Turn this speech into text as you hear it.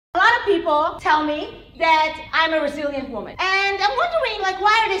people tell me that I'm a resilient woman. And I'm wondering, like,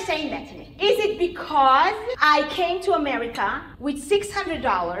 why are they saying that to me? Is it because I came to America with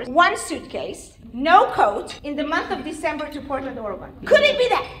 $600, one suitcase, no coat, in the month of December to Portland, Oregon? Could it be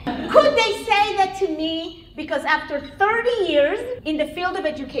that? Could they say that to me because after 30 years in the field of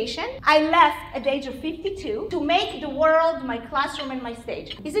education, I left at the age of 52 to make the world my classroom and my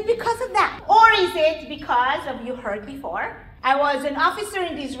stage? Is it because of that? Or is it because of, you heard before, I was an officer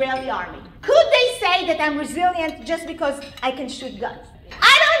in the Israeli army? Could they say that I'm resilient just because I can shoot guns?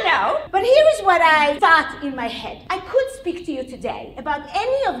 I don't know, but here is what I thought in my head. I could speak to you today about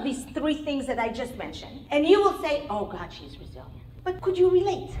any of these three things that I just mentioned, and you will say, oh God, she's resilient. But could you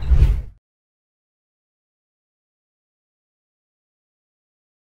relate?